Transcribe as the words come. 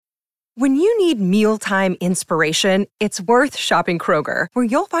When you need mealtime inspiration, it's worth shopping Kroger, where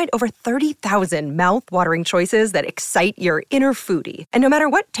you'll find over 30,000 mouth-watering choices that excite your inner foodie. And no matter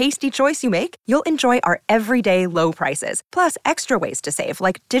what tasty choice you make, you'll enjoy our everyday low prices, plus extra ways to save,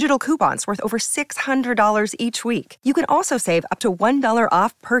 like digital coupons worth over $600 each week. You can also save up to $1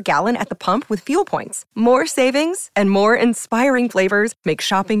 off per gallon at the pump with fuel points. More savings and more inspiring flavors make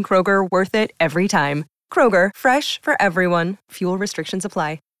shopping Kroger worth it every time. Kroger, fresh for everyone. Fuel restrictions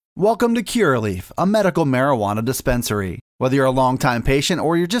apply. Welcome to Curaleaf, a medical marijuana dispensary. Whether you're a longtime patient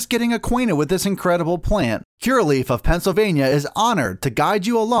or you're just getting acquainted with this incredible plant, Curaleaf of Pennsylvania is honored to guide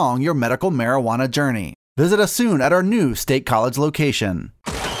you along your medical marijuana journey. Visit us soon at our new State College location.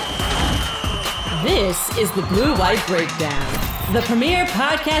 This is the Blue White Breakdown, the premier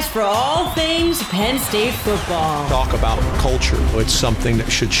podcast for all things Penn State football. Talk about culture. It's something that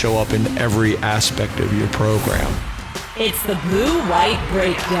should show up in every aspect of your program. It's the Blue White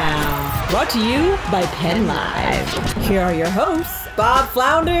Breakdown, brought to you by Penn Live. Here are your hosts, Bob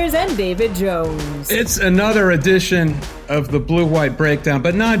Flounders and David Jones. It's another edition of the Blue White Breakdown,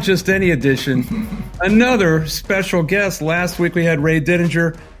 but not just any edition. Another special guest. Last week we had Ray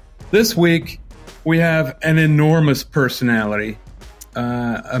Didinger. This week we have an enormous personality,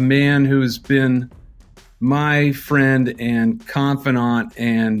 a man who's been my friend and confidant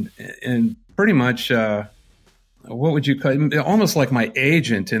and pretty much... what would you call him? Almost like my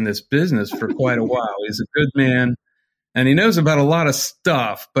agent in this business for quite a while. He's a good man, and he knows about a lot of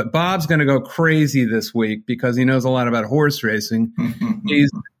stuff. But Bob's going to go crazy this week because he knows a lot about horse racing. He's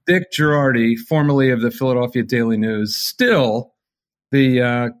Dick Girardi, formerly of the Philadelphia Daily News, still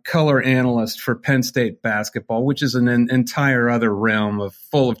the color analyst for Penn State basketball, which is an entire other realm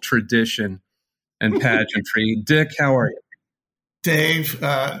full of tradition and pageantry. Dick, how are you? Dave,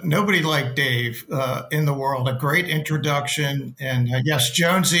 nobody like Dave in the world. A great introduction. And yes,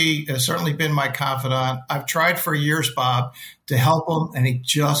 Jonesy has certainly been my confidant. I've tried for years, Bob, to help him, and he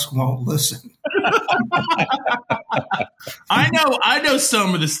just won't listen. I know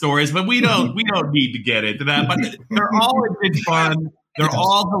some of the stories, but we don't need to get into that. But they're all a good fun. They're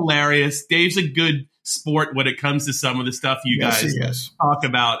all hilarious. Dave's a good sport when it comes to some of the stuff you guys talk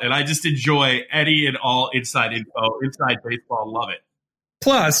about. And I just enjoy any and all inside info, inside baseball. Love it.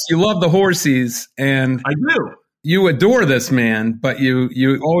 Plus, you love the horsies, and I do. You adore this man, but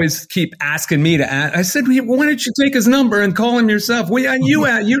you always keep asking me to ask. I said, why don't you take his number and call him yourself? You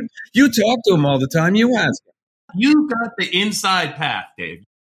talk to him all the time. You ask him. You got the inside path, Dave.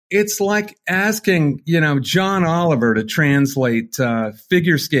 It's like asking, John Oliver to translate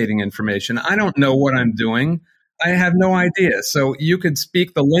figure skating information. I don't know what I'm doing. I have no idea. So you could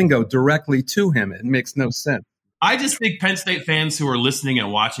speak the lingo directly to him. It makes no sense. I just think Penn State fans who are listening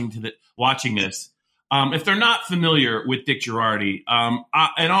and watching this, if they're not familiar with Dick Girardi,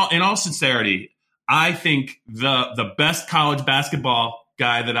 in all sincerity, I think the best college basketball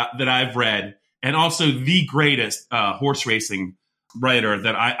guy that I've read, and also the greatest horse racing writer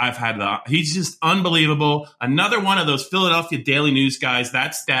that I've had. He's just unbelievable. Another one of those Philadelphia Daily News guys.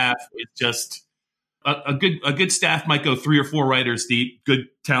 That staff is just a good staff. Might go 3 or 4 writers deep. Good,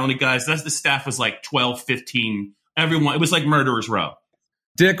 talented guys. The staff was like 12, 15. Everyone. It was like Murderers Row.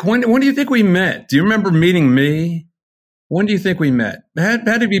 Dick, when do you think we met? Do you remember meeting me? When do you think we met? It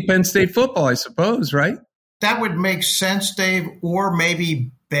had to be Penn State football, I suppose, right? That would make sense, Dave. Or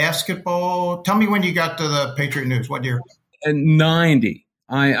maybe basketball. Tell me when you got to the Patriot News. What year? In 90.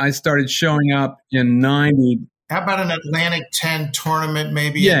 I started showing up in 90. How about an Atlantic 10 tournament,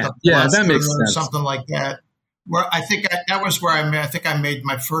 maybe? Yeah, that makes sense. Something like that. Where I think that was where I made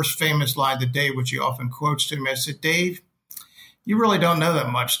my first famous line to Dave, which he often quotes to me. I said, Dave, you really don't know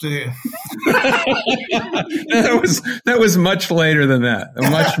that much, do you? that was much later than that.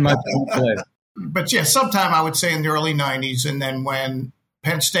 Much later. But yeah, sometime I would say in the early 90s. And then when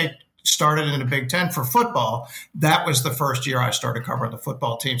Penn State started in the Big Ten for football, that was the first year I started covering the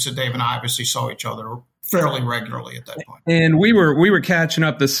football team. So Dave and I obviously saw each other fairly regularly at that point. And we were catching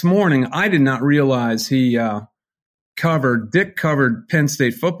up this morning. I did not realize Dick covered Penn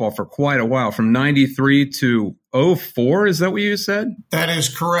State football for quite a while, from 93 to 04. Is that what you said? That is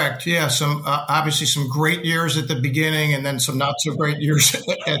correct. Yeah. Obviously some great years at the beginning and then some not so great years at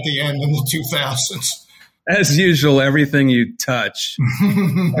the end in the 2000s. As usual, everything you touch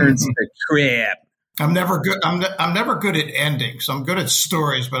turns to crap. I'm never good. I'm never good at endings. I'm good at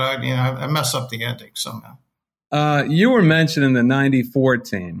stories, but I mess up the ending somehow. You were mentioning the 94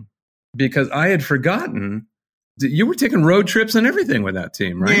 team because I had forgotten that you were taking road trips and everything with that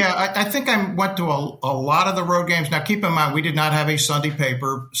team, right? Yeah, I think I went to a lot of the road games. Now, keep in mind, we did not have a Sunday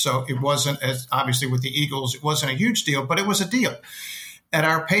paper, so it wasn't as obviously with the Eagles, it wasn't a huge deal, but it was a deal. at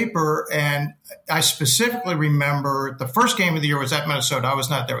our paper, and I specifically remember the first game of the year was at Minnesota. I was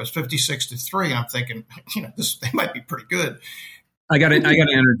not there. It was 56-3, and I'm thinking, they might be pretty good. I got to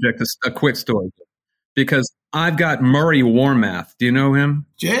interject a quick story because I've got Murray Warmath. Do you know him?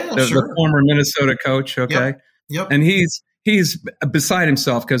 Yeah, sure. The former Minnesota coach. Okay. Yep. And he's beside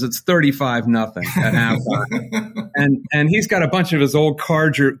himself because it's 35-0 at halftime, and he's got a bunch of his old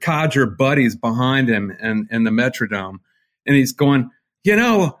codger buddies behind him in the Metrodome, and he's going,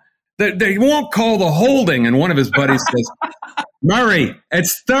 they won't call the holding, and one of his buddies says, Murray,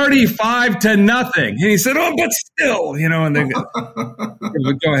 it's 35-0, and he said, oh, but still, and they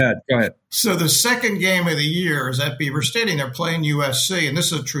go ahead. So the second game of the year is at Beaver Stadium. They're playing USC, and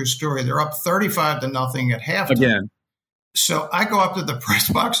this is a true story. They're up 35-0 at halftime. Again. So I go up to the press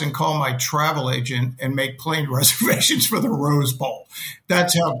box and call my travel agent and make plane reservations for the Rose Bowl.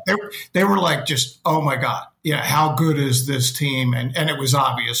 That's how they were like, just, oh my God, how good is this team? And it was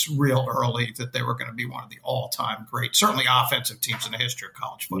obvious real early that they were going to be one of the all-time great, certainly offensive teams in the history of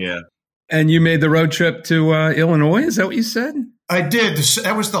college football. Yeah. And you made the road trip to Illinois? Is that what you said? I did.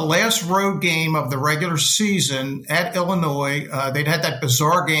 That was the last road game of the regular season at Illinois. They'd had that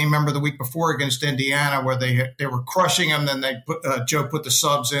bizarre game, remember, the week before against Indiana, where they were crushing them. Then Joe put the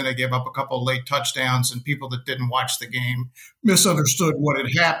subs in. They gave up a couple of late touchdowns, and people that didn't watch the game misunderstood what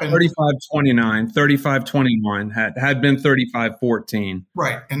had happened. 35-29, 35-21, had been 35-14.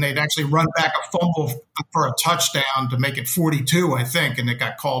 Right, and they'd actually run back a fumble for a touchdown to make it 42, I think, and it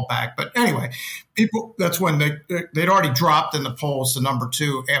got called back. But anyway, that's when they'd already dropped in the polls to number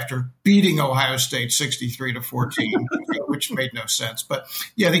 2 after beating Ohio State 63-14, which made no sense. But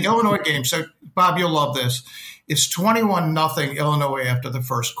yeah, the Illinois game. So Bob, you'll love this. It's 21-0 Illinois after the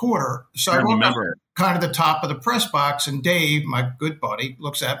first quarter. So I remember kind of the top of the press box, and Dave, my good buddy,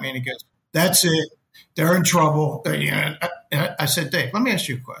 looks at me and he goes, "That's it. They're in trouble." I said, "Dave, let me ask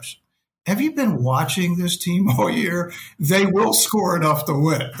you a question. Have you been watching this team all year? They will score enough to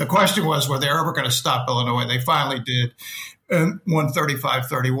win." The question was, were they ever going to stop Illinois? They finally did, and won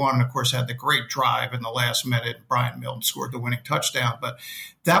 35-31, and of course had the great drive in the last minute. Brian Milton scored the winning touchdown. But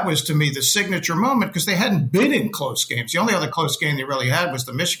that was, to me, the signature moment because they hadn't been in close games. The only other close game they really had was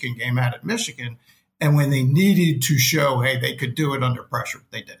the Michigan game out at Michigan. And when they needed to show, hey, they could do it under pressure,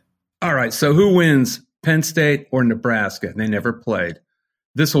 they did. All right, so who wins, Penn State or Nebraska? They never played.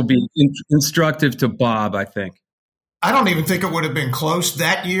 This will be instructive to Bob, I think. I don't even think it would have been close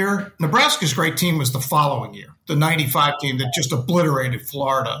that year. Nebraska's great team was the following year, the 95 team that just obliterated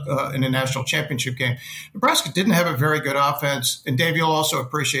Florida in the national championship game. Nebraska didn't have a very good offense. And Dave, you'll also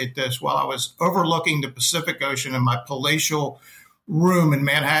appreciate this. While I was overlooking the Pacific Ocean in my palatial room in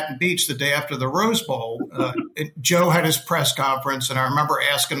Manhattan Beach the day after the Rose Bowl, Joe had his press conference, and I remember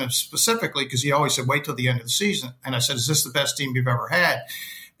asking him specifically because he always said, wait till the end of the season. And I said, is this the best team you've ever had?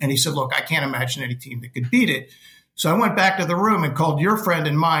 And he said, look, I can't imagine any team that could beat it. So I went back to the room and called your friend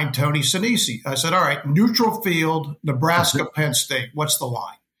and mine, Tony Sinisi. I said, all right, neutral field, Nebraska, Penn State. What's the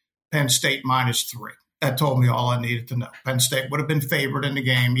line? Penn State -3. That told me all I needed to know. Penn State would have been favored in the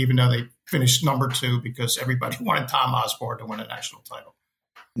game, even though they finished number 2 because everybody wanted Tom Osborne to win a national title.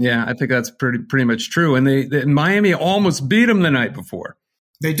 Yeah, I think that's pretty much true. And Miami almost beat them the night before.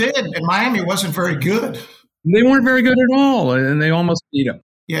 They did, and Miami wasn't very good. They weren't very good at all, and they almost beat them.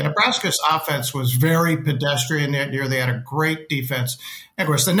 Yeah, Nebraska's offense was very pedestrian that year. They had a great defense. And of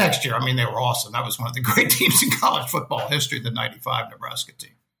course, the next year, they were awesome. That was one of the great teams in college football history, the 95 Nebraska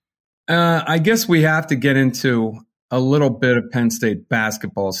team. I guess we have to get into a little bit of Penn State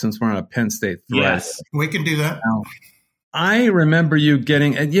basketball since we're on a Penn State thread. Yes, we can do that. Now, I remember you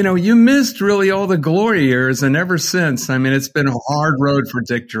getting, you missed really all the glory years, and ever since, it's been a hard road for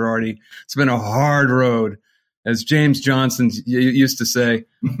Dick Girardi. It's been a hard road. As James Johnson used to say,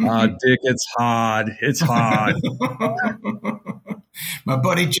 Dick, it's hard. It's hard. My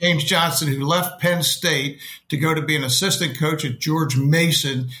buddy James Johnson, who left Penn State to go to be an assistant coach at George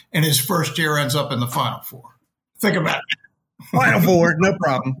Mason, and his first year ends up in the Final Four. Think about it. Final Four, no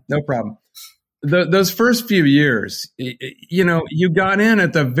problem. Those first few years, you got in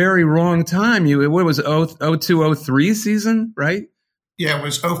at the very wrong time. What was 02-03 season, right? Yeah, it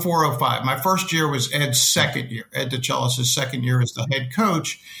was 04-05. My first year was Ed's second year, Ed DeChellis' second year as the head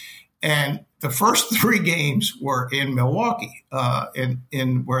coach. And the first 3 games were in Milwaukee,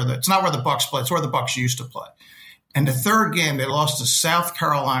 it's not where the Bucks play, it's where the Bucks used to play. And the third game, they lost to South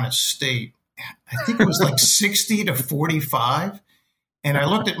Carolina State. I think it was like 60-45. And I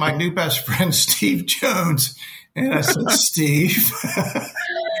looked at my new best friend, Steve Jones, and I said, Steve,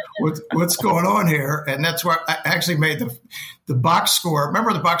 what's going on here? And that's where I actually made the box score.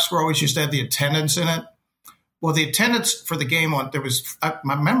 Remember, the box score always used to have the attendance in it? Well, the attendance for the game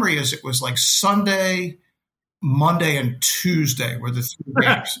my memory is it was like Sunday, Monday, and Tuesday were the 3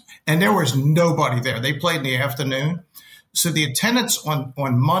 games. And there was nobody there. They played in the afternoon. So the attendance on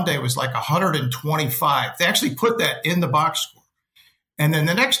Monday was like 125. They actually put that in the box score. And then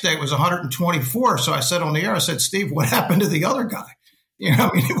the next day it was 124. So I said on the air, I said, Steve, what happened to the other guy?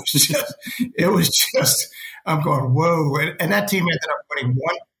 It was just, I'm going, whoa. And that team ended up winning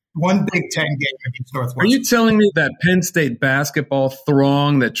one Big Ten game against Northwestern. Are you telling me that Penn State basketball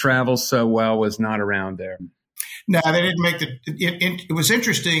throng that travels so well was not around there? No, they didn't make it was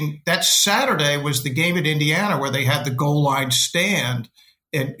interesting. That Saturday was the game at Indiana where they had the goal line stand,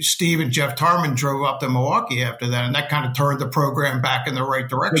 and Steve and Jeff Tarman drove up to Milwaukee after that, and that kind of turned the program back in the right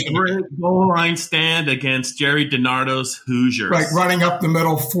direction. The goal line stand against Jerry DiNardo's Hoosiers. Right, running up the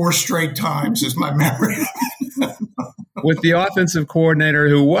middle 4 straight times is my memory. With the offensive coordinator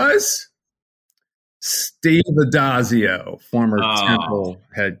who was Steve Addazio, former Temple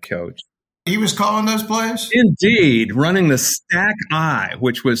head coach. He was calling those plays? Indeed, running the stack I,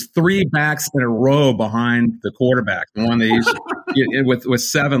 which was 3 backs in a row behind the quarterback, the one they used with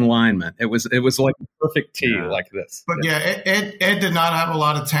 7 linemen. It was like a perfect T like this. But Ed did not have a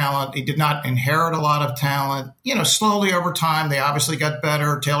lot of talent. He did not inherit a lot of talent. Slowly over time, they obviously got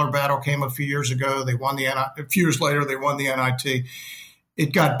better. Taylor Battle came a few years ago. They won a few years later, they won the NIT.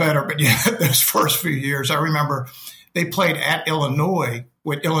 It got better, but those first few years, I remember they played at Illinois.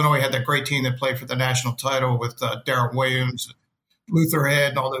 When Illinois had that great team that played for the national title with Darren Williams, Luther Head,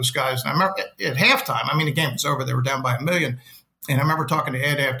 and all those guys. And I remember at halftime, the game was over. They were down by 1 million. And I remember talking to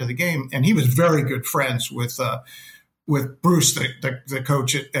Ed after the game, and he was very good friends with Bruce, the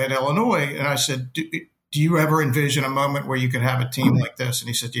coach at Illinois. And I said, do you ever envision a moment where you could have a team like this? And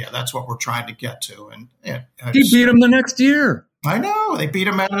he said, yeah, that's what we're trying to get to. And he beat him the next year. I know. They beat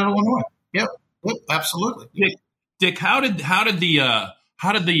him at Illinois. Yep, absolutely. Dick, how did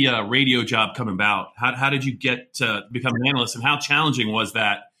the radio job come about? How did you get to become an analyst, and how challenging was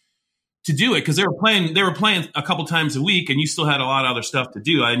that to do it? Because they were playing a couple times a week, and you still had a lot of other stuff to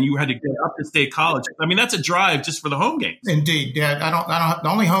do, and you had to get up to State College. That's a drive just for the home games. Indeed, yeah. I don't. The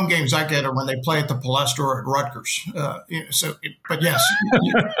only home games I get are when they play at the Palestra or at Rutgers. But yes,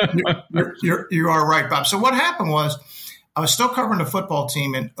 you are right, Bob. So what happened was, I was still covering the football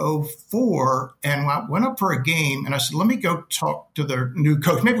team in 2004, and I went up for a game, and I said, let me go talk to the new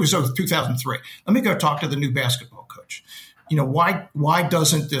coach. Maybe it was 2003. Let me go talk to the new basketball coach. Why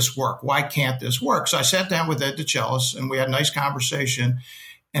doesn't this work? Why can't this work? So I sat down with Ed DeChellis, and we had a nice conversation,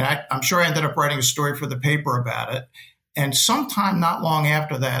 and I'm sure I ended up writing a story for the paper about it. And sometime not long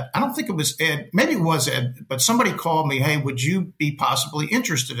after that, I don't think it was Ed, maybe it was Ed, but somebody called me, hey, would you be possibly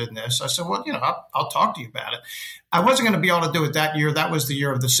interested in this? I said, well, I'll talk to you about it. I wasn't going to be able to do it that year. That was the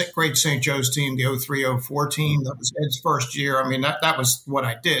year of the great St. Joe's team, the 03-04 team. That was Ed's first year. That was what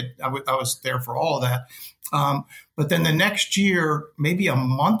I did. I was there for all of that. But then the next year, maybe a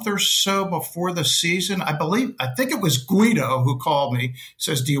month or so before the season, I think it was Guido who called me,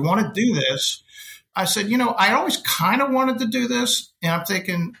 says, do you want to do this? I said, I always kind of wanted to do this. And I'm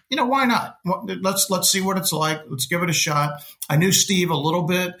thinking, why not? Let's see what it's like. Let's give it a shot. I knew Steve a little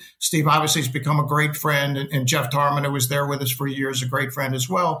bit. Steve obviously has become a great friend. And Jeff Tarman, who was there with us for years, a great friend as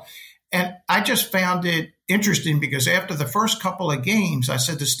well. And I just found it interesting because after the first couple of games, I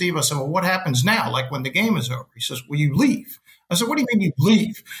said to Steve, well, what happens now? Like when the game is over? He says, well, you leave. I said, what do you mean you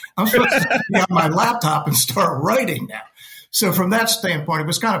leave? I'm supposed to be on my laptop and start writing now. So from that standpoint, it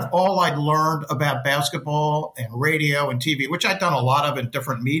was kind of all I'd learned about basketball and radio and TV, which I'd done a lot of in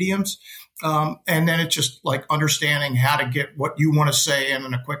different mediums. And then it's just like understanding how to get what you want to say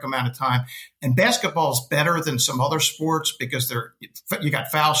in a quick amount of time. And basketball is better than some other sports because you got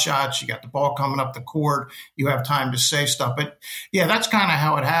foul shots, you got the ball coming up the court, you have time to say stuff. But yeah, that's kind of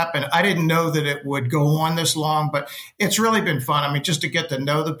how it happened. I didn't know that it would go on this long, but it's really been fun. Just to get to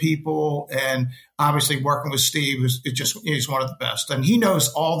know the people, and obviously working with Steve, he's one of the best. And he knows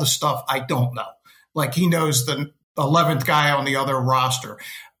all the stuff I don't know. Like he knows the 11th guy on the other roster.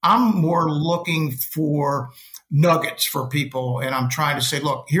 I'm more looking for nuggets for people, and I'm trying to say,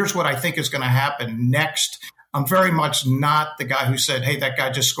 look, here's what I think is going to happen next. I'm very much not the guy who said, hey, that guy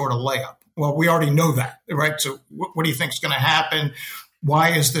just scored a layup. Well, we already know that, right? So what do you think is going to happen? Why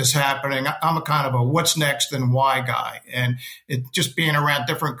is this happening? I'm a kind of a what's next and why guy. And it just being around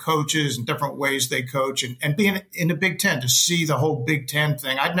different coaches and different ways they coach, and being in the Big Ten to see the whole Big Ten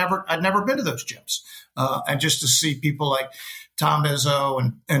thing. I'd never been to those gyms. And just to see people like Tom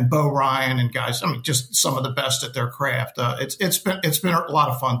Izzo and Bo Ryan and guys, just some of the best at their craft. It's been a lot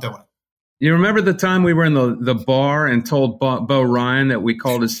of fun doing it. You remember the time we were in the bar and told Bo Ryan that we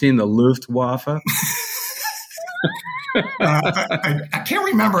called his team the Luftwaffe? I can't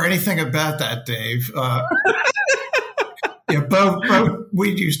remember anything about that, Dave. Bo,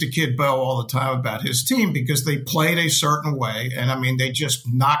 we used to kid Bo all the time about his team because they played a certain way. And I mean, they just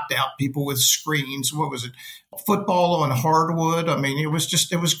knocked out people with screens. What was it? Football on hardwood. I mean, it was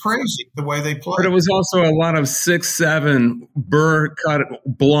crazy the way they played. But it was also a lot of 6'7" burr-cut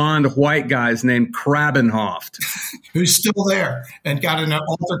blonde white guys named Krabenhoft. Who's still there and got in an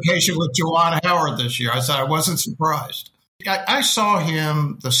altercation with Juwan Howard this year. I said I wasn't surprised. I saw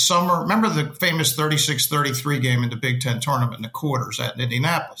him the summer. Remember the famous 36-33 game in the Big Ten tournament in the quarters at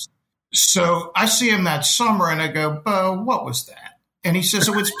Indianapolis? So I see him that summer and I go, Bo, what was that? And he says,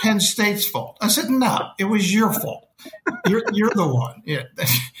 it was Penn State's fault. I said, no, it was your fault. You're the one. Yeah,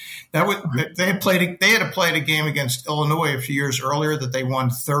 they had to play a game against Illinois a few years earlier that they won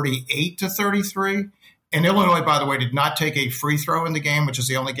 38-33. And Illinois, by the way, did not take a free throw in the game, which is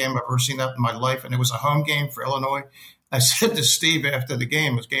the only game I've ever seen that in my life. And it was a home game for Illinois. I said to Steve after the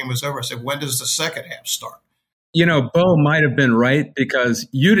game was over, I said, when does the second half start? Bo might have been right because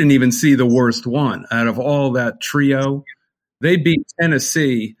you didn't even see the worst one out of all that trio. They beat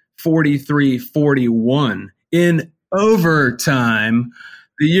Tennessee 43-41 in overtime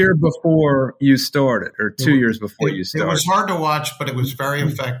the year before you started, or 2 years before you started. It was hard to watch, but it was very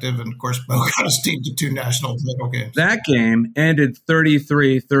effective. And, of course, Bo got his team to 2 national title games. That game ended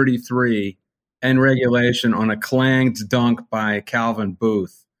 33-33 in regulation on a clanged dunk by Calvin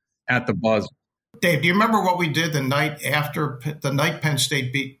Booth at the buzzer. Dave, do you remember what we did the night Penn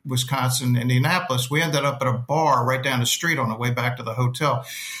State beat Wisconsin in Indianapolis? We ended up at a bar right down the street on the way back to the hotel.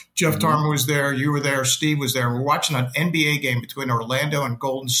 Jeff Tarman was there. You were there. Steve was there. We're watching an NBA game between Orlando and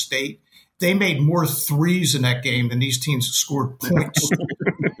Golden State. They made more threes in that game than these teams scored points.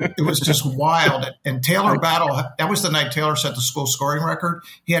 It was just wild. And Taylor Battle, that was the night Taylor set the school scoring record.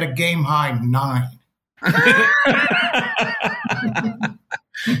 He had a game-high 9.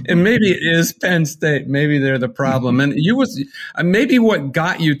 And maybe it is Penn State. Maybe they're the problem. And maybe what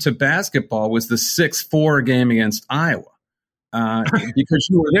got you to basketball was the 6-4 game against Iowa, because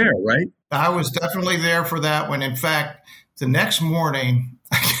you were there, right? I was definitely there for that one. In fact, the next morning,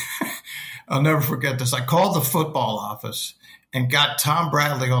 I'll never forget this. I called the football office and got Tom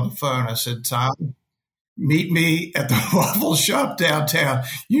Bradley on the phone. I said, Tom, meet me at the Waffle Shop downtown.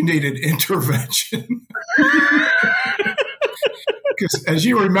 You need an intervention. Because as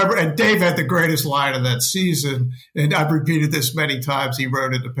you remember, and Dave had the greatest line of that season, and I've repeated this many times. He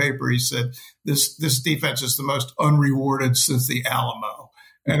wrote in the paper, he said, this defense is the most unrewarded since the Alamo.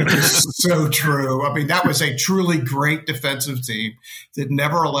 And it was so true. I mean, that was a truly great defensive team that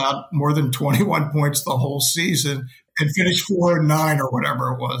never allowed more than 21 points the whole season and finished 4-9 or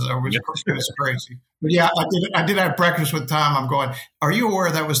whatever it was. It was crazy. But yeah, I did have breakfast with Tom. I'm going, are you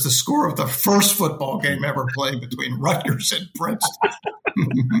aware that was the score of the first football game ever played between Rutgers and Princeton?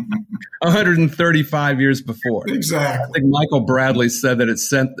 135 years before. Exactly. I think Michael Bradley said that it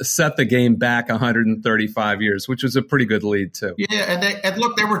set the game back 135 years, which was a pretty good lead, too. Yeah, and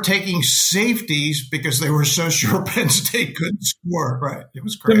look, they were taking safeties because they were so sure Penn State couldn't score. Right. It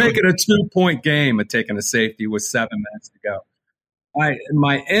was crazy. To make it a 2-point game of taking a safety with 7 minutes to go.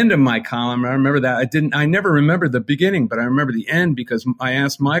 My end of my column, I remember that. I never remembered the beginning, but I remember the end because I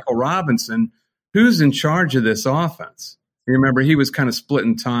asked Michael Robinson, who's in charge of this offense? You remember he was kind of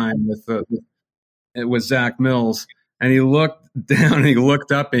splitting time with Zach Mills, and he looked down and he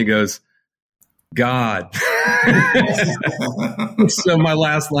looked up and he goes, God. So my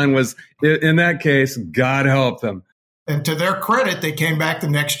last line was, in that case, God help them. And to their credit, they came back the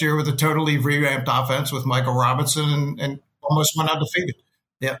next year with a totally revamped offense with Michael Robinson and almost went undefeated.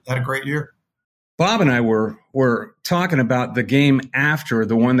 Yeah, had a great year. Bob and I were talking about the game after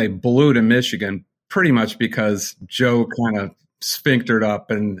the one they blew to Michigan, pretty much because Joe kind of sphinctered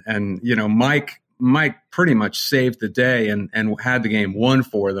up and Mike pretty much saved the day and had the game won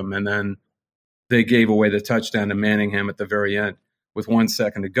for them. And then they gave away the touchdown to Manningham at the very end with 1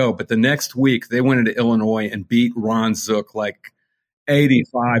 second to go. But the next week they went into Illinois and beat Ron Zook like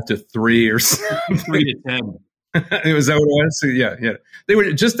 85-3 or something. 3-10. It was that what it was? So, yeah. They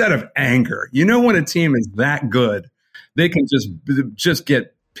were just out of anger. When a team is that good, they can just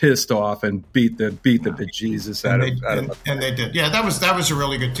get pissed off and beat the bejesus out of them. And they did. Yeah, that was a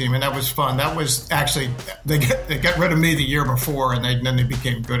really good team, and that was fun. That was actually they got rid of me the year before, and then they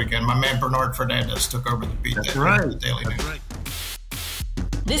became good again. My man Bernard Fernandez took over the beat. That's right. The Daily News. Right.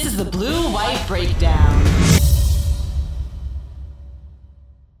 This is the Blue-White Breakdown.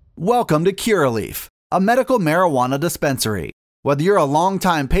 Welcome to Curaleaf, a medical marijuana dispensary. Whether you're a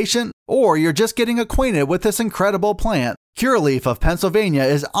longtime patient or you're just getting acquainted with this incredible plant, Curaleaf of Pennsylvania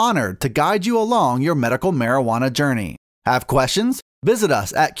is honored to guide you along your medical marijuana journey. Have questions? Visit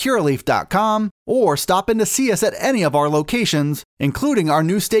us at Curaleaf.com or stop in to see us at any of our locations, including our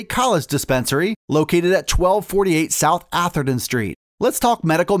new State College dispensary located at 1248 South Atherton Street. Let's talk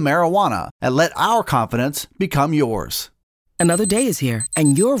medical marijuana and let our confidence become yours. Another day is here,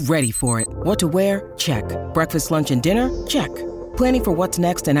 and you're ready for it. What to wear? Check. Breakfast, lunch, and dinner? Check. Planning for what's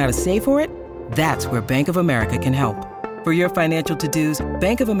next and how to save for it? That's where Bank of America can help. For your financial to-dos,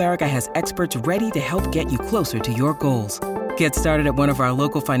 Bank of America has experts ready to help get you closer to your goals. Get started at one of our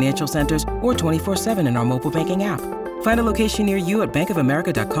local financial centers or 24/7 in our mobile banking app. Find a location near you at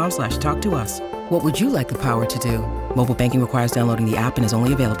bankofamerica.com/talktous. What would you like the power to do? Mobile banking requires downloading the app and is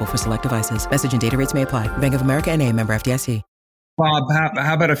only available for select devices. Message and data rates may apply. Bank of America N.A., member FDIC. Bob,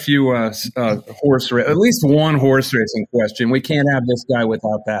 how about a few at least one horse racing question? We can't have this guy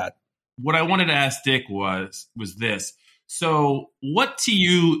without that. What I wanted to ask Dick was this. So what to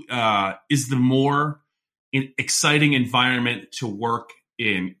you is the more exciting environment to work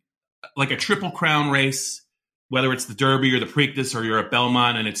in, like a Triple Crown race, whether it's the Derby or the Preakness, or you're at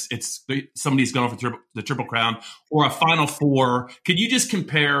Belmont and it's somebody's going for the Triple Crown, or a Final Four? Could you just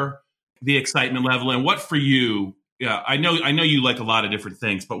compare the excitement level, and what for you? Yeah, I know you like a lot of different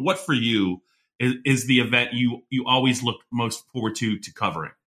things, but what for you is the event you always look most forward to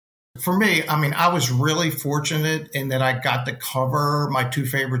covering? For me, I mean, I was really fortunate in that I got to cover my two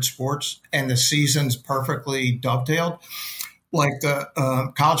favorite sports, and the seasons perfectly dovetailed. Like the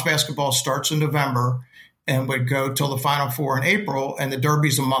college basketball starts in November and would go till the Final Four in April, and the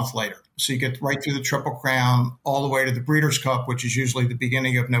Derby's a month later. So you get right through the Triple Crown all the way to the Breeders' Cup, which is usually the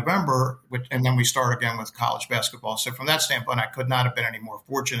beginning of November, and then we start again with college basketball. So from that standpoint, I could not have been any more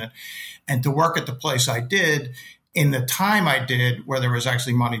fortunate. And to work at the place I did, in the time I did, where there was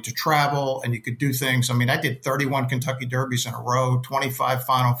actually money to travel and you could do things. I mean, I did 31 Kentucky Derbies in a row, 25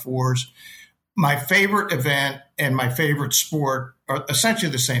 Final Fours. My favorite event and my favorite sport are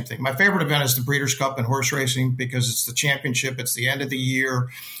essentially the same thing. My favorite event is the Breeders' Cup in horse racing because it's the championship. It's the end of the year.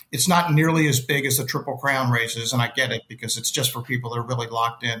 It's not nearly as big as the Triple Crown races, and I get it because it's just for people that are really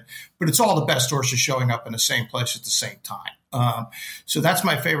locked in. But it's all the best horses showing up in the same place at the same time. So that's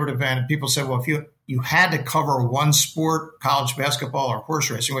my favorite event. And people say, well, if you had to cover one sport, college basketball or horse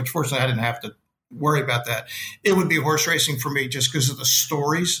racing, which fortunately I didn't have to worry about that, it would be horse racing for me just because of the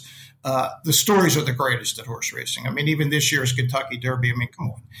stories. The stories are the greatest at horse racing. I mean, even this year's Kentucky Derby, I mean,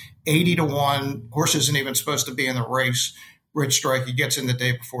 come on, 80-1, horse isn't even supposed to be in the race. Rich Strike, he gets in the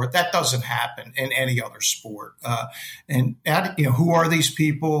day before. That doesn't happen in any other sport. Who are these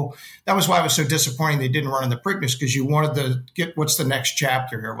people? That was why it was so disappointing they didn't run in the Preakness, because you wanted to get what's the next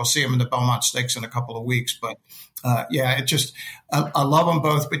chapter here. We'll see them in the Belmont Stakes in a couple of weeks. But, I love them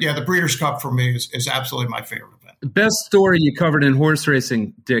both. But, yeah, the Breeders' Cup for me is absolutely my favorite event. The best story you covered in horse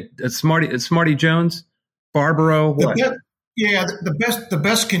racing, Dick, it's Smarty Jones, Barbaro, what? The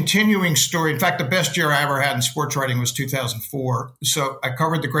best continuing story. In fact, the best year I ever had in sports writing was 2004. So I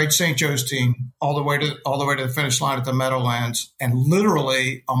covered the Great St. Joe's team all the way to the finish line at the Meadowlands, and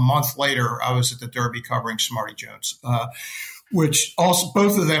literally a month later, I was at the Derby covering Smarty Jones, which also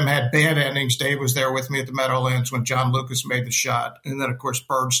both of them had bad endings. Dave was there with me at the Meadowlands when John Lucas made the shot, and then of course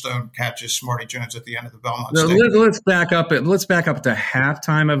Birdstone catches Smarty Jones at the end of the Belmont. Let's back up to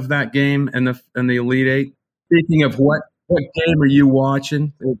halftime of that game and the Elite Eight. Speaking of what game are you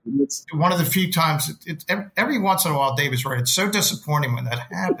watching? It's one of the few times. Every once in a while, Dave is right. It's so disappointing when that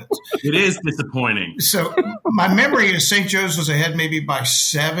happens. It is disappointing. So my memory is St. Joe's was ahead maybe by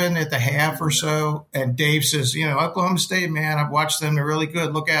 7 at the half or so. And Dave says, Oklahoma State, man, I've watched them. They're really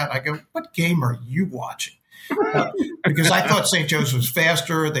good. Look out. I go, what game are you watching? Because I thought St. Joe's was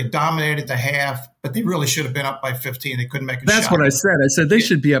faster. They dominated the half, but they really should have been up by 15. They couldn't make a shot. That's what I said. I said they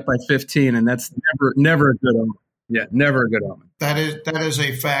should be up by 15, and that's never a good omen. Yeah, never a good omen. That is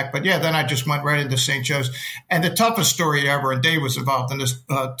a fact. But, yeah, then I just went right into St. Joe's. And the toughest story ever, and Dave was involved in this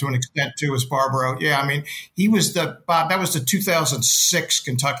to an extent too, is Barbaro. Yeah, I mean, that was the 2006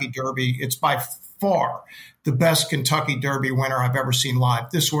 Kentucky Derby. It's by far the best Kentucky Derby winner I've ever seen live.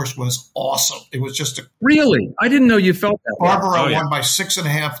 This horse was awesome. It was just Really? I didn't know you felt that. Barbaro won by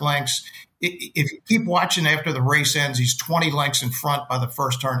 6.5 lengths. If you keep watching after the race ends, he's 20 lengths in front by the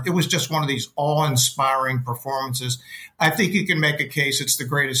first turn. It was just one of these awe-inspiring performances. I think you can make a case it's the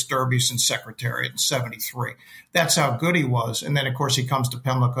greatest Derby since Secretariat in 73. That's how good he was. And then, of course, he comes to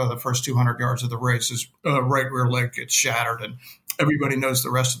Pimlico. The first 200 yards of the race, his right rear leg gets shattered, and everybody knows the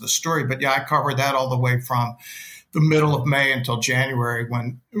rest of the story. But, yeah, I covered that all the way from the middle of May until January,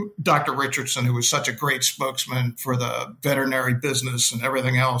 when Dr. Richardson, who was such a great spokesman for the veterinary business and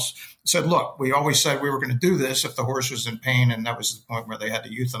everything else, said, look, we always said we were going to do this if the horse was in pain. And that was the point where they had to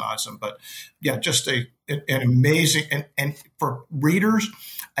euthanize him. But yeah, just an amazing, and for readers,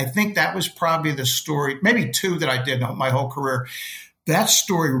 I think that was probably the story, maybe two that I did my whole career. That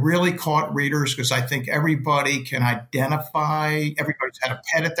story really caught readers because I think everybody can identify. Everybody's had a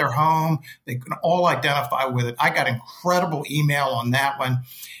pet at their home. They can all identify with it. I got incredible email on that one.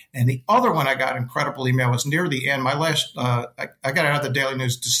 And the other one I got incredible email was near the end. My last, I got out of the Daily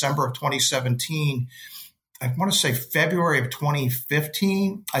News December of 2017. I want to say February of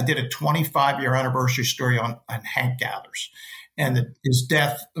 2015. I did a 25-year anniversary story on Hank Gathers. And his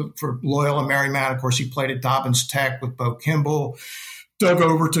death for Loyola Marymount. Of course, he played at Dobbins Tech with Bo Kimball. Doug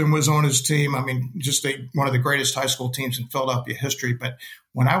Overton was on his team. I memean, just one of the greatest high school teams in Philadelphia history. But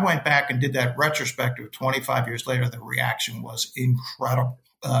when I went back and did that retrospective 25 years later, the reaction was incredible.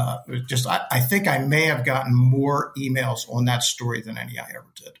 I think I may have gotten more emails on that story than any I ever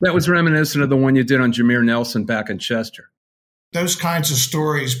did. That was reminiscent of the one you did on Jameer Nelson back in Chester. Those kinds of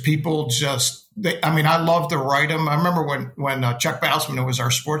stories, people I love to write them. I remember when Chuck Bousman, who was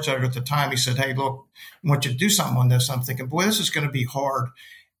our sports editor at the time, he said, hey, look, I want you to do something on this. I'm thinking, boy, this is going to be hard.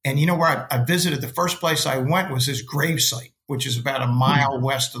 And you know where I visited, the first place I went was his gravesite, which is about a mile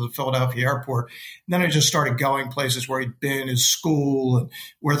west of the Philadelphia airport. And then I just started going places where he'd been, his school, and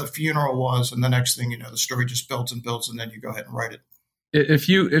where the funeral was. And the next thing you know, the story just builds and builds, and then you go ahead and write it. If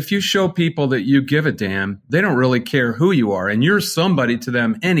you show people that you give a damn, they don't really care who you are, and you're somebody to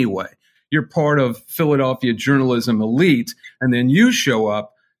them anyway. You're part of Philadelphia journalism elite, and then you show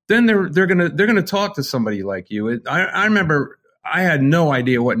up, then they're gonna talk to somebody like you. I remember I had no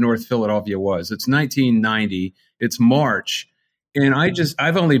idea what North Philadelphia was. It's 1990. It's March, and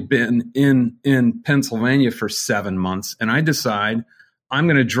I've only been in Pennsylvania for 7 months, and I decide I'm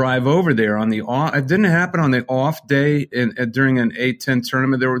going to drive over there on the off. It didn't happen on the off day during an A-10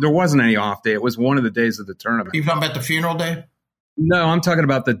 tournament. There wasn't any off day. It was one of the days of the tournament. You talking about the funeral day? No, I'm talking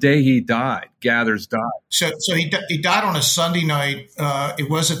about the day he died. Gathers died. So he died on a Sunday night. It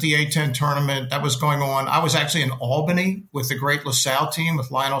was at the A-10 tournament that was going on. I was actually in Albany with the great LaSalle team with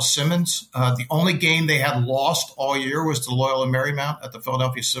Lionel Simmons. The only game they had lost all year was to Loyola Marymount at the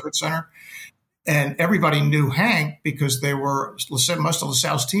Philadelphia Civic Center. And everybody knew Hank because most of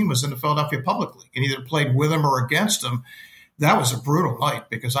LaSalle's team was in the Philadelphia Public League and either played with him or against him. That was a brutal night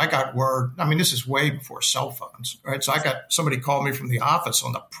because I got word. I mean, this is way before cell phones, right? So I got somebody called me from the office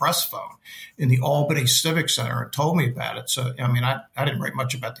on the press phone in the Albany Civic Center and told me about it. So, I mean, I didn't write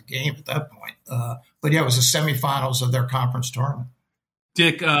much about the game at that point. But yeah, it was the semifinals of their conference tournament.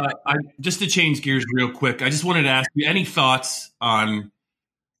 Dick, just to change gears real quick, I just wanted to ask you any thoughts on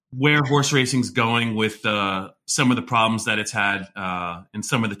where horse racing's going with some of the problems that it's had and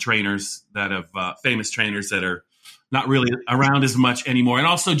some of the trainers that have famous trainers that are not really around as much anymore. And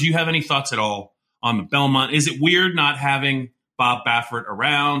also, do you have any thoughts at all on the Belmont? Is it weird not having Bob Baffert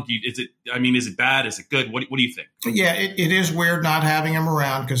around? Is it bad? Is it good? What do you think? Yeah, it is weird not having him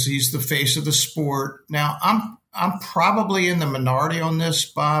around because he's the face of the sport. Now, I'm probably in the minority on this,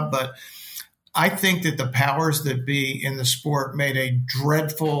 Bob, but I think that the powers that be in the sport made a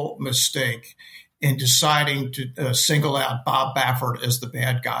dreadful mistake in deciding to single out Bob Baffert as the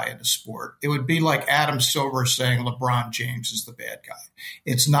bad guy in the sport. It would be like Adam Silver saying LeBron James is the bad guy.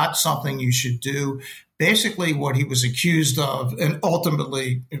 It's not something you should do. Basically, what he was accused of and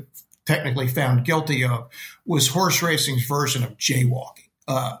ultimately technically found guilty of was horse racing's version of jaywalking.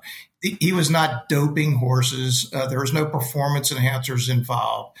 He was not doping horses. There was no performance enhancers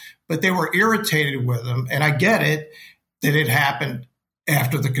involved, but they were irritated with him. And I get it that it happened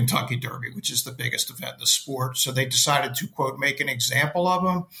after the Kentucky Derby, which is the biggest event in the sport. So they decided to, quote, make an example of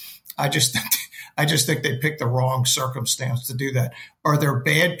him. I just think they picked the wrong circumstance to do that. Are there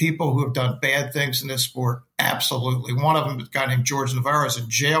bad people who have done bad things in this sport? Absolutely. One of them, a guy named George Navarro, is in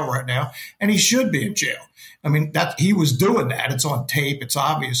jail right now, and he should be in jail. I mean, he was doing that. It's on tape. It's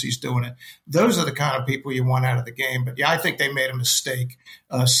obvious he's doing it. Those are the kind of people you want out of the game. But, yeah, I think they made a mistake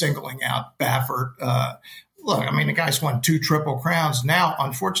singling out Baffert. Look, I mean, the guy's won 2 Triple Crowns. Now,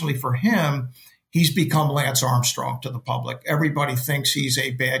 unfortunately for him, he's become Lance Armstrong to the public. Everybody thinks he's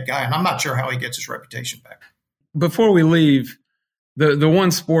a bad guy, and I'm not sure how he gets his reputation back. Before we leave, the one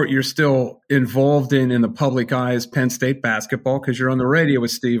sport you're still involved in the public eye is Penn State basketball because you're on the radio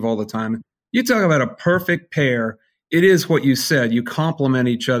with Steve all the time. You talk about a perfect pair. It is what you said. You complement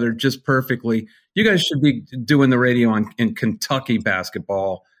each other just perfectly. You guys should be doing the radio in Kentucky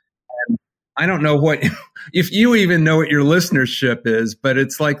basketball. And I don't know if you even know what your listenership is, but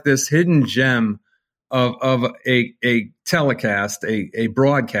it's like this hidden gem of a telecast, a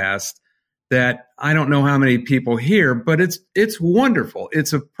broadcast that I don't know how many people hear, but it's wonderful.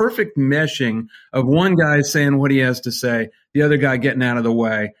 It's a perfect meshing of one guy saying what he has to say, the other guy getting out of the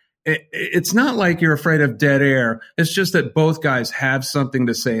way. It's not like you're afraid of dead air. It's just that both guys have something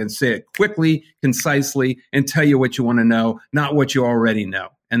to say and say it quickly, concisely, and tell you what you want to know, not what you already know.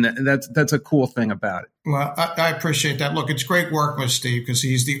 And that's a cool thing about it. Well, I appreciate that. Look, it's great work with Steve because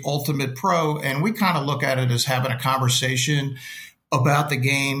he's the ultimate pro, and we kind of look at it as having a conversation about the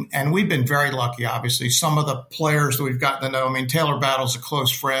game. And we've been very lucky, obviously. Some of the players that we've gotten to know, I mean, Taylor Battle's a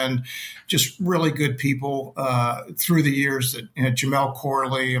close friend, just really good people through the years. That Jamel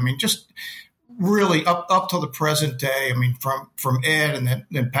Corley, I mean, just really up to the present day. I mean, from Ed and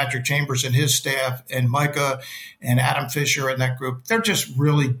then Patrick Chambers and his staff and Micah and Adam Fisher and that group, they're just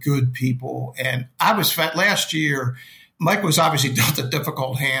really good people. And I was last year, Mike was obviously dealt a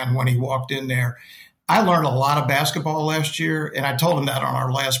difficult hand when he walked in there. I learned a lot of basketball last year, and I told him that on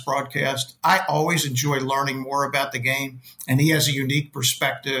our last broadcast. I always enjoy learning more about the game, and he has a unique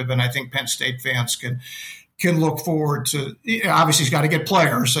perspective, and I think Penn State fans can look forward to. Obviously, he's got to get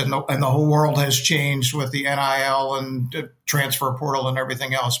players, and the whole world has changed with the NIL and transfer portal and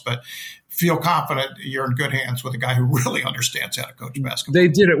everything else, but feel confident you're in good hands with a guy who really understands how to coach basketball. They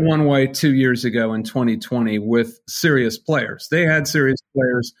did it one way 2 years ago in 2020 with serious players. They had serious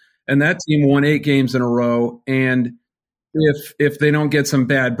players. And that team won 8 games in a row. And if they don't get some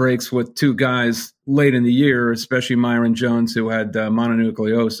bad breaks with 2 guys late in the year, especially Myron Jones, who had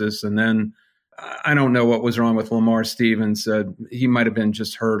mononucleosis, and then I don't know what was wrong with Lamar Stevens. He might have been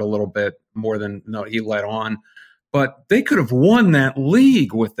just hurt a little bit more than he let on. But they could have won that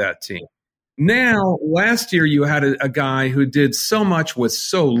league with that team. Now, last year you had a guy who did so much with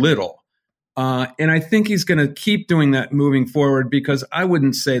so little. And I think he's going to keep doing that moving forward because I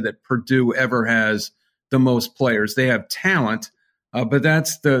wouldn't say that Purdue ever has the most players. They have talent, but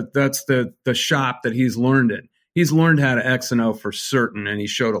that's the shop that he's learned in. He's learned how to X and O for certain, and he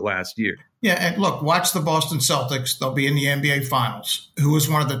showed it last year. Yeah, and look, watch the Boston Celtics. They'll be in the NBA Finals. Who was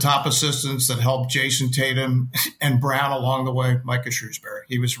one of the top assistants that helped Jason Tatum and Brown along the way? Micah Shrewsbury.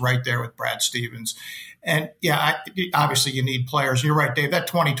 He was right there with Brad Stevens. And, yeah, obviously you need players. You're right, Dave. That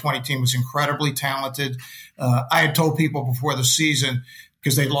 2020 team was incredibly talented. I had told people before the season,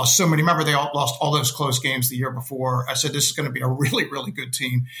 because they lost so many. Remember, they lost all those close games the year before. I said, this is going to be a really, really good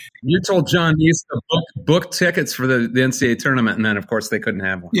team. You told John East to book tickets for the NCAA tournament, and then, of course, they couldn't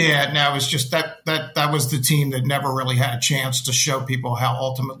have one. Yeah, no, it was just that was the team that never really had a chance to show people how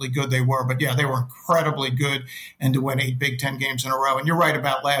ultimately good they were. But, yeah, they were incredibly good, and to win 8 Big Ten games in a row. And you're right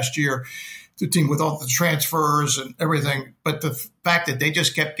about last year, the team with all the transfers and everything. But the fact that they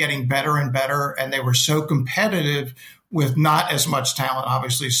just kept getting better and better, and they were so competitive with not as much talent,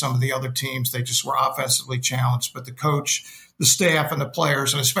 obviously, as some of the other teams. They just were offensively challenged. But the coach, the staff, and the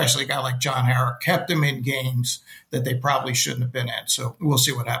players, and especially a guy like John Harrar, kept them in games that they probably shouldn't have been in. So we'll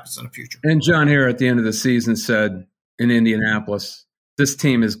see what happens in the future. And John Harrar at the end of the season said in Indianapolis, this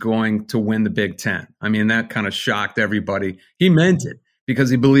team is going to win the Big Ten. I mean, that kind of shocked everybody. He meant it because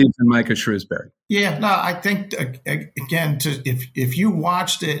he believes in Micah Shrewsbury. Yeah, no, I think, again, if you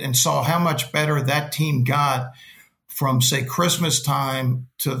watched it and saw how much better that team got from, say, Christmas time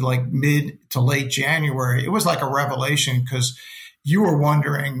to like mid to late January, it was like a revelation because you were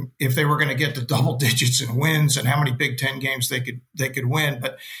wondering if they were going to get to double digits in wins and how many Big Ten games they could win.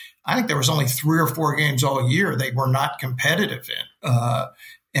 But I think there was only 3 or 4 games all year they were not competitive in.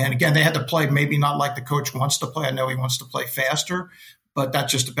 And again, they had to play maybe not like the coach wants to play. I know he wants to play faster, but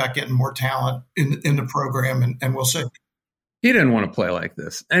that's just about getting more talent in the program, and we'll see. He didn't want to play like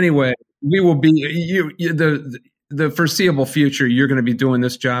this. Anyway, we will be the foreseeable future. You're going to be doing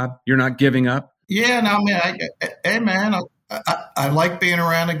this job. You're not giving up. Yeah, no, man. I like being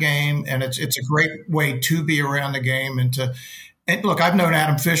around the game, and it's a great way to be around the game and look, I've known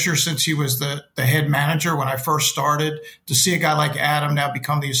Adam Fisher since he was the head manager when I first started. To see a guy like Adam now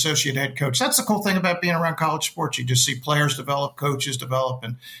become the associate head coach, that's the cool thing about being around college sports. You just see players develop, coaches develop,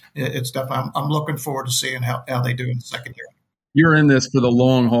 and it's definitely. I'm looking forward to seeing how they do in the second year. You're in this for the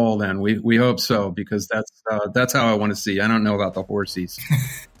long haul, then. We hope so, because that's how I want to see. I don't know about the horsies.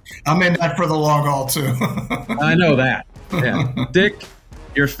 I'm in that for the long haul too. I know that. Yeah, Dick.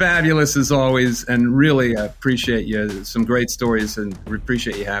 You're fabulous as always, and really appreciate you. Some great stories, and we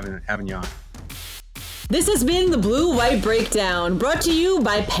appreciate you having you on. This has been the Blue White Breakdown, brought to you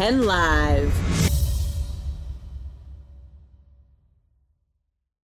by Penn Live.